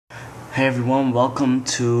Hey everyone, welcome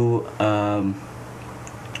to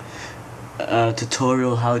a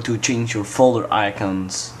tutorial how to change your folder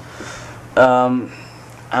icons.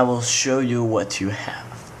 I will show you what you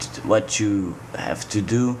have to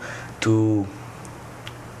do to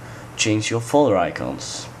change your folder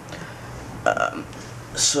icons.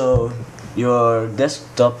 So your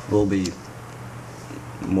desktop will be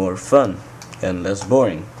more fun and less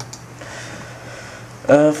boring.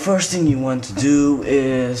 First thing you want to do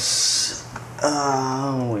is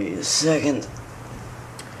wait a second.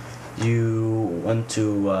 You want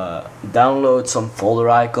to download some folder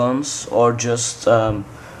icons, or just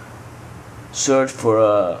search for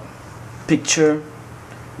a picture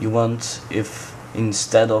you want, if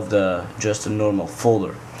instead of just a normal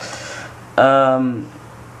folder.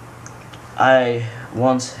 I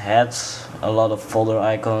once had a lot of folder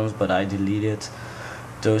icons, but I deleted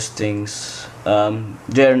those things.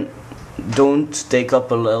 They don't take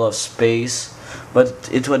up a lot of space, but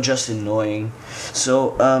it was just annoying.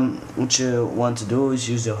 So what you want to do is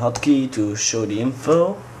use the hotkey to show the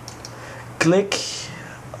info. Click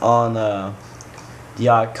on the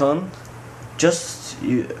icon, just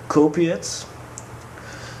copy it,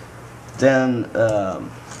 then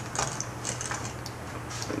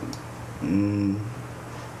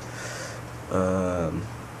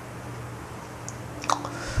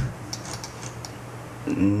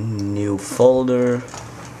new folder,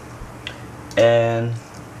 and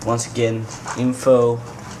once again info,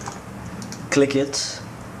 click it,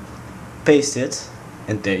 paste it,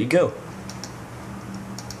 and there you go.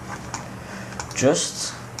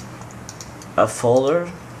 Just a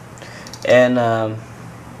folder and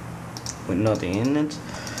with nothing in it.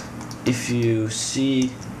 If you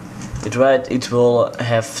see it right, it will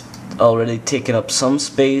have already taken up some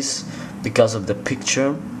space because of the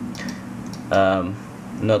picture.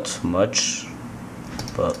 Not much,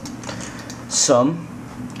 but some.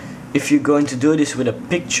 If you're going to do this with a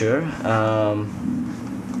picture,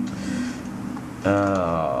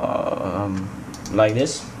 like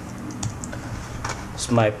this,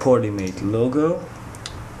 it's my poorly made logo.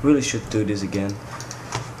 Really should do this again.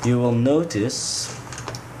 You will notice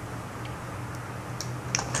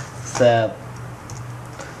that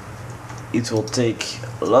it will take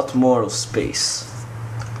a lot more of space,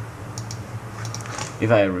 if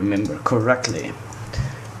I remember correctly.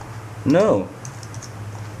 No,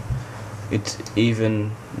 it's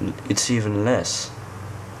even less.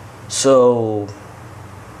 So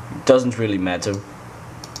it doesn't really matter.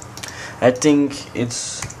 I think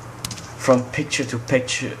it's from picture to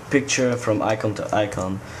picture, from icon to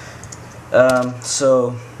icon.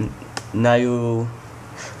 So now you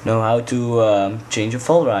know how to change your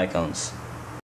folder icons.